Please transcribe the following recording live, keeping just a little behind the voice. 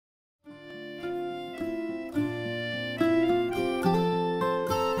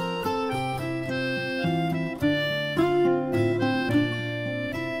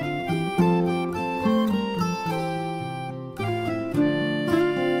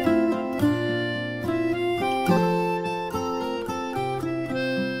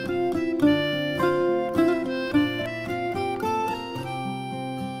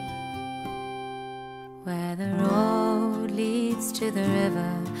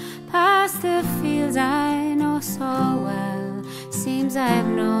past the fields I know so well. Seems I've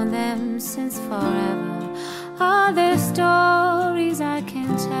known them since forever. All the stories I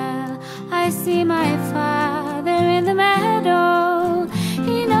can tell. I see my father in the meadow.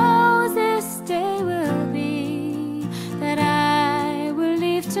 He knows this day will be, that I will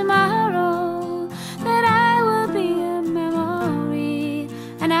leave tomorrow, that I will be a memory.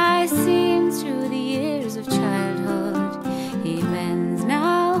 And I see him through the years of childhood. He bends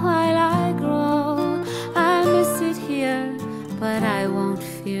now while I grow. I miss it here, but I won't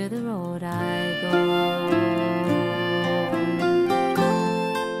fear the road I go.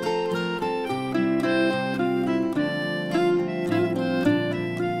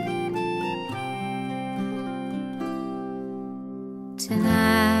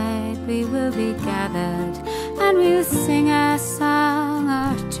 Tonight we will be gathered and we'll sing a song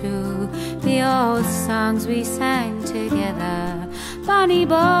or two, the old songs we sang together, bonny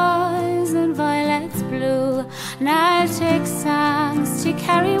boys and violets blue. And I'll take songs to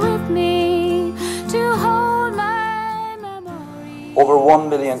carry with me, to hold my memory. Over 1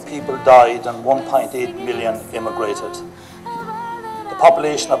 million people died and 1.8 million immigrated. The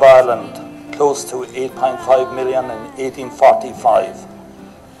population of Ireland, close to 8.5 million in 1845,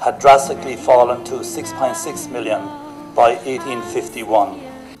 had drastically fallen to 6.6 million by 1851.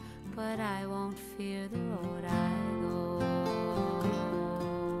 But I won't fear the road I go.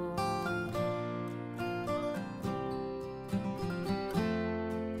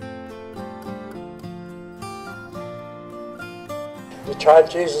 The child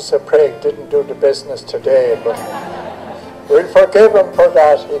Jesus of Prague didn't do the business today, but we'll forgive him for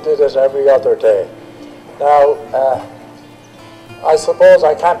that. He did it every other day. Now, I suppose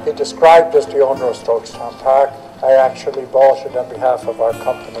I can't be described as the owner of Strokestown Park. I actually bought it on behalf of our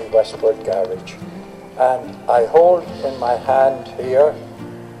company, Westward Garage. And I hold in my hand here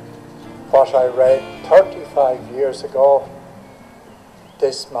what I read 35 years ago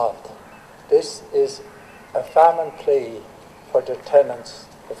this month. This is a famine plea for the tenants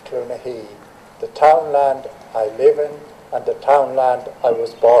of Clonahee, the townland I live in and the townland I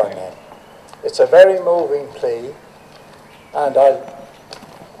was born in. It's a very moving plea, and I'll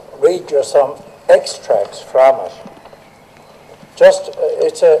read you some extracts from it.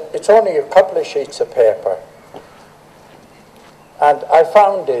 It's only a couple of sheets of paper. And I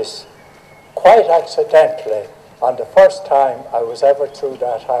found this quite accidentally on the first time I was ever through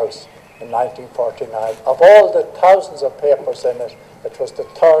that house in 1949. Of all the thousands of papers in it, it was the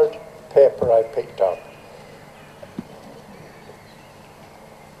third paper I picked up.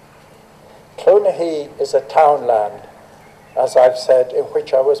 Clonahee is a townland, as I've said, in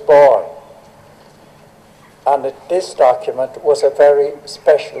which I was born. And this document was a very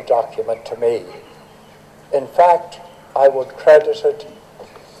special document to me. In fact, I would credit it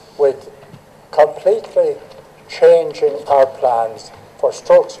with completely changing our plans for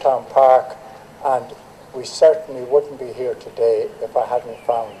Strokestown Park, and we certainly wouldn't be here today if I hadn't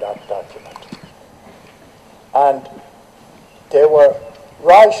found that document. And they were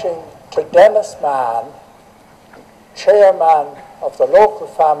writing to Dennis Mann, chairman of the local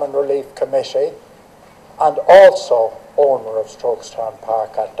Famine Relief Committee and also owner of Strokestown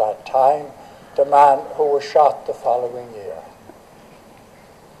Park at that time, the man who was shot the following year.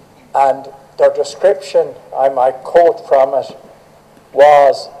 And their description, I might quote from it,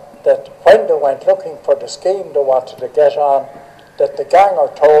 was that when they went looking for the scheme they wanted to get on, that the ganger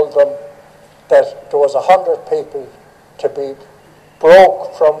told them that there was 100 people to be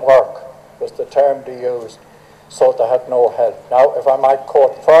broke from work, was the term they used, so they had no help. Now, if I might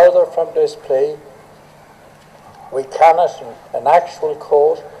quote further from this plea, we cannot, an actual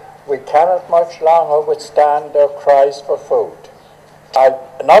quote, we cannot much longer withstand their cries for food.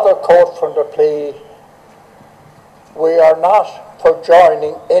 Another quote from the plea, we are not for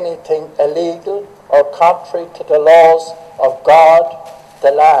joining anything illegal or contrary to the laws of God,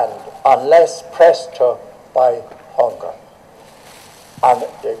 the land, unless pressed to by hunger. And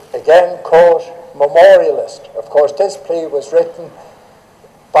again, quote, memorialist. Of course, this plea was written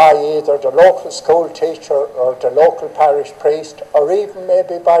by either the local school teacher or the local parish priest, or even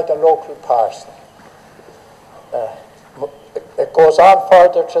maybe by the local parson. It goes on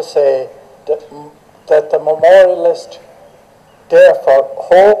further to say that the memorialist therefore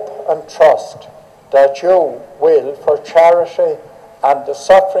hope and trust that you will, for charity and the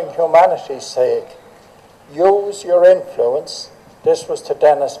suffering humanity's sake, use your influence, this was to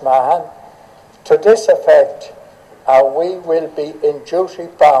Dennis Mahan, to this effect, and we will be in duty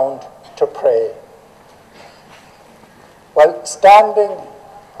bound to pray. Well, standing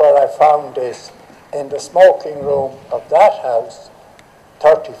where I found this, in the smoking room of that house,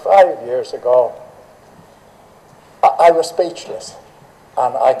 35 years ago, I was speechless.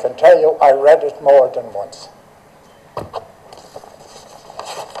 And I can tell you, I read it more than once.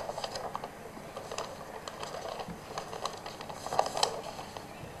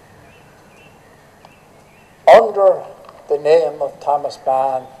 Under the name of Thomas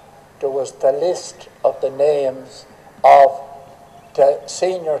Mann, there was the list of the names of the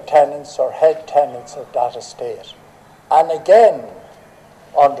senior tenants or head tenants of that estate. And again,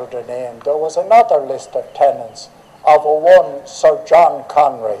 under the name, there was another list of tenants of a one Sir John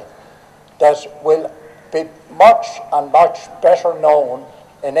Conry that will be much and much better known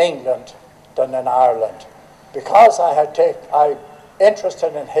in England than in Ireland. Because I'm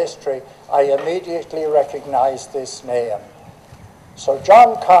interested in history, I immediately recognized this name. Sir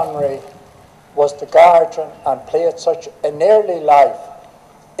John Conry was the guardian and played such an early life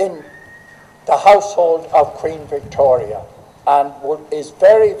in the household of Queen Victoria, and is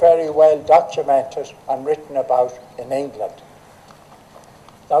very, very well documented and written about in England.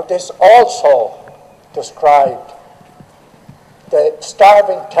 Now, this also described the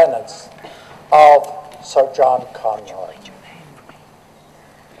starving tenants of Sir John Conroy.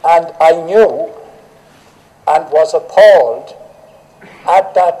 And I knew and was appalled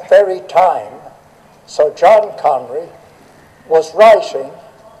at that very time Sir John Conry was writing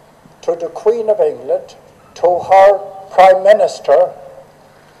to the Queen of England, to her Prime Minister,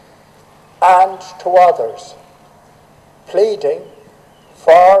 and to others, pleading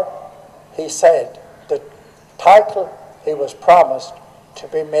for, he said, the title he was promised to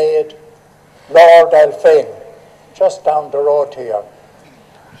be made Lord Elphin, just down the road here,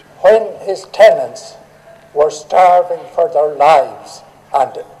 when his tenants were starving for their lives,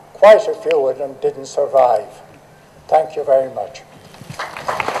 and quite a few of them didn't survive. Thank you very much.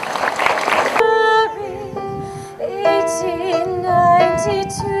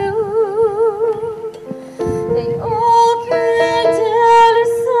 1892, they all came down to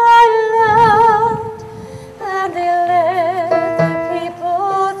silent, and they let the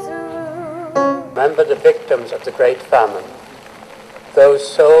people through. Remember the victims of the Great Famine, those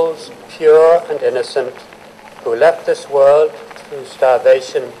souls pure and innocent who left this world through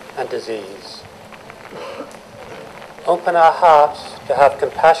starvation and disease. Open our hearts to have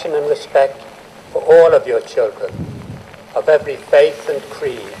compassion and respect for all of your children, of every faith and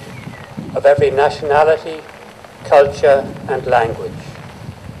creed, of every nationality, culture and language.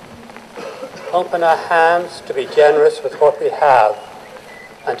 Open our hands to be generous with what we have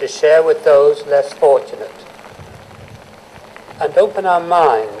and to share with those less fortunate. And open our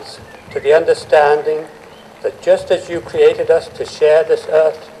minds to the understanding that just as you created us to share this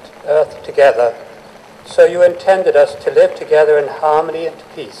earth together, so you intended us to live together in harmony and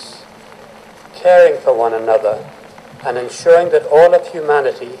peace, caring for one another and ensuring that all of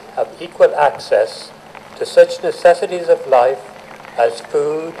humanity have equal access to such necessities of life as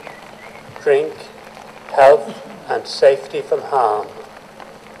food, drink, health, and safety from harm.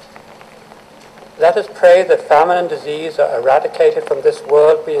 Let us pray that famine and disease are eradicated from this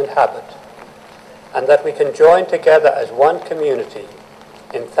world we inhabit, and that we can join together as one community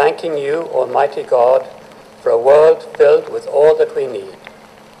in thanking you, Almighty God, for a world filled with all that we need.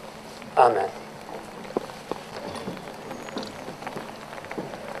 Amen.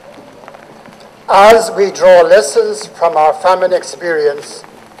 As we draw lessons from our famine experience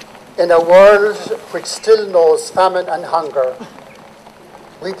in a world which still knows famine and hunger,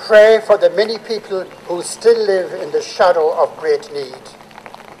 we pray for the many people who still live in the shadow of great need.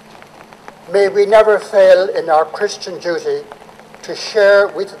 May we never fail in our Christian duty to share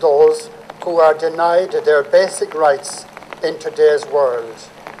with those who are denied their basic rights in today's world.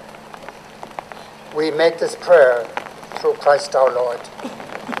 We make this prayer through Christ our Lord.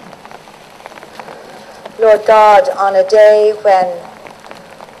 Lord God, on a day when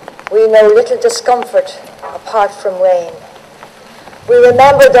we know little discomfort apart from rain, we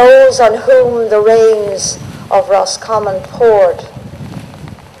remember those on whom the rains of Roscommon poured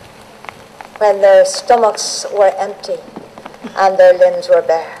when their stomachs were empty and their limbs were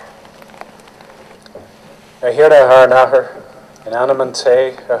bare. I hear that haar nachher, in Annaman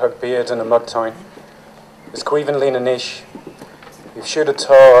Tay, a hug beard in a mugtown. Is Queven Lena Nish, you've shoot a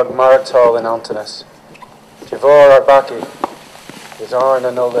tog, Maratol in Antonis. Javor Arbaki, is Arn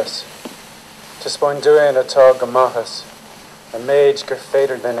and Olis. To spawn doing a tog Gamahas, a mage ger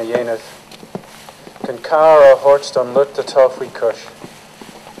fader than a yeneth. Can car a horched on lut the tough we cush.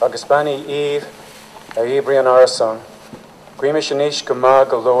 Agus bani Eve, a Ibrian Arason. Grimish anish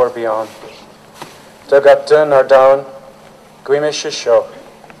gamag a lower beyond. Dug up dun or down, Grimish a show.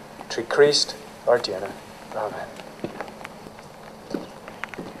 Tree Christ or Diana. Amen.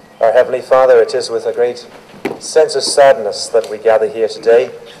 Our Heavenly Father, it is with a great sense of sadness that we gather here today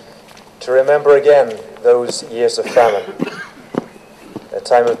to remember again those years of famine, a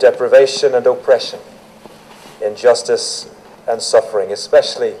time of deprivation and oppression, injustice and suffering,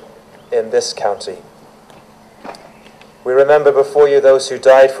 especially in this county. We remember before you those who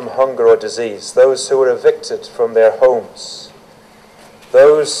died from hunger or disease, those who were evicted from their homes,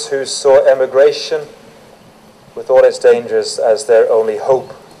 those who saw emigration with all its dangers as their only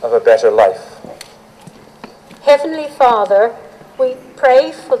hope of a better life. Heavenly Father, we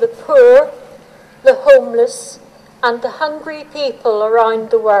pray for the poor, the homeless, and the hungry people around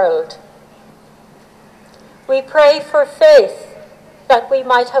the world. We pray for faith, that we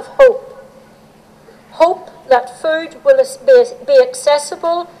might have hope. Hope that food will be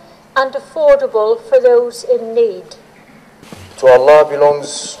accessible and affordable for those in need. To Allah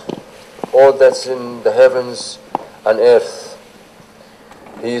belongs all that's in the heavens and earth.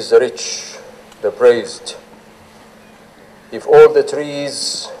 He is the rich, the praised. If all the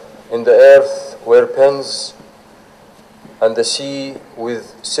trees in the earth were pens, and the sea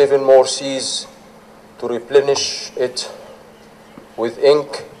with 7 more seas to replenish it with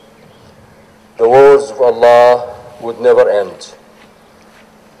ink, the words of Allah would never end.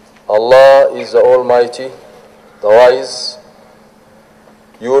 Allah is the Almighty, the Wise.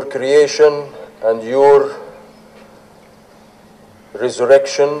 Your creation and your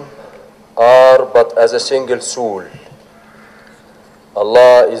resurrection are but as a single soul.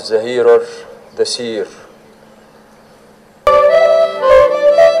 Allah is the hearer, the seer.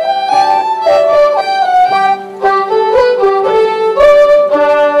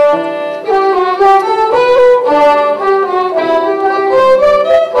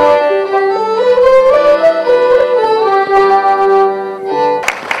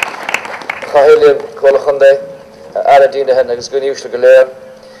 Aradina had agus gunny usually galere.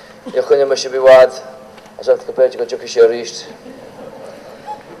 Yakunya Mashibiwad, as of the Kapet Jukisha.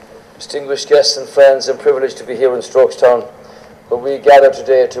 Distinguished guests and friends, and privileged to be here in Strokestown, where we gather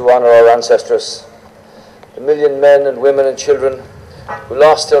today to honour our ancestors, the million men and women and children who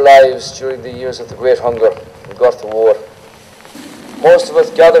lost their lives during the years of the Great Hunger and Gulf War. Most of us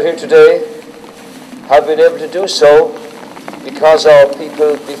gathered here today have been able to do so because our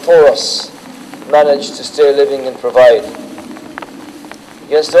people before us managed to stay living and provide.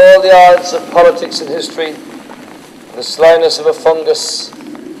 Against all the odds of politics and history, the slyness of a fungus,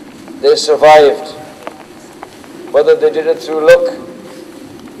 they survived. Whether they did it through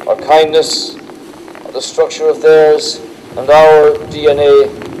luck or kindness or the structure of theirs and our DNA,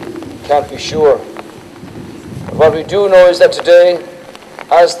 can't be sure. But what we do know is that today,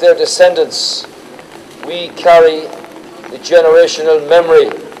 as their descendants, we carry the generational memory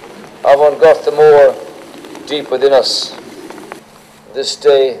of Ungurtha Moor deep within us. This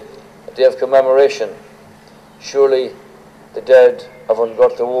day, a day of commemoration, surely the dead of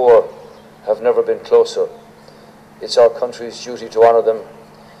Ungurtha Moor have never been closer. It's our country's duty to honour them.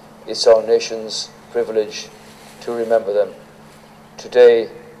 It's our nation's privilege to remember them. Today,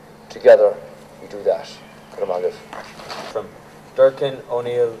 together, we do that. From Durkin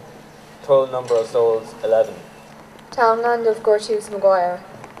O'Neill, total number of souls 11. Townland of Gortuse Maguire,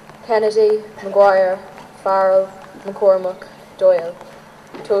 Kennedy, Maguire, Farrell, McCormack, Doyle.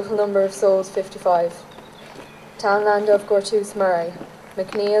 Total number of souls 55. Townland of Gortuse Murray,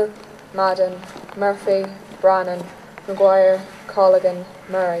 McNeil, Madden, Murphy, Brannan, Maguire, Colligan,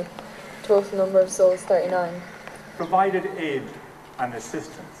 Murray. Total number of souls 39. Provided aid and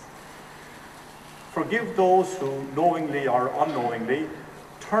assistance. Forgive those who knowingly or unknowingly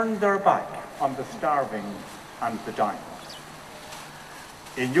turned their back on the starving and the dying.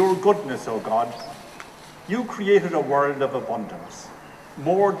 In your goodness, O God, you created a world of abundance,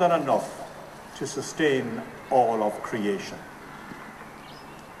 more than enough to sustain all of creation.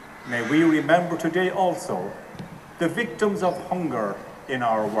 May we remember today also the victims of hunger in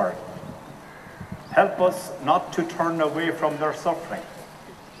our world. Help us not to turn away from their suffering,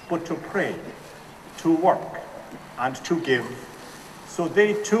 but to pray, to work, and to give, so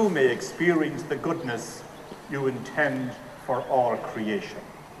they too may experience the goodness you intend for all creation.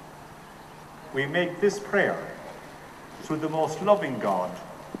 We make this prayer through the most loving God.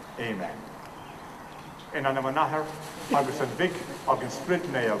 Amen. In an Amanahar, Agus and Vic, Agus Split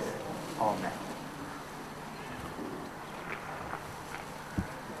Nail. Amen.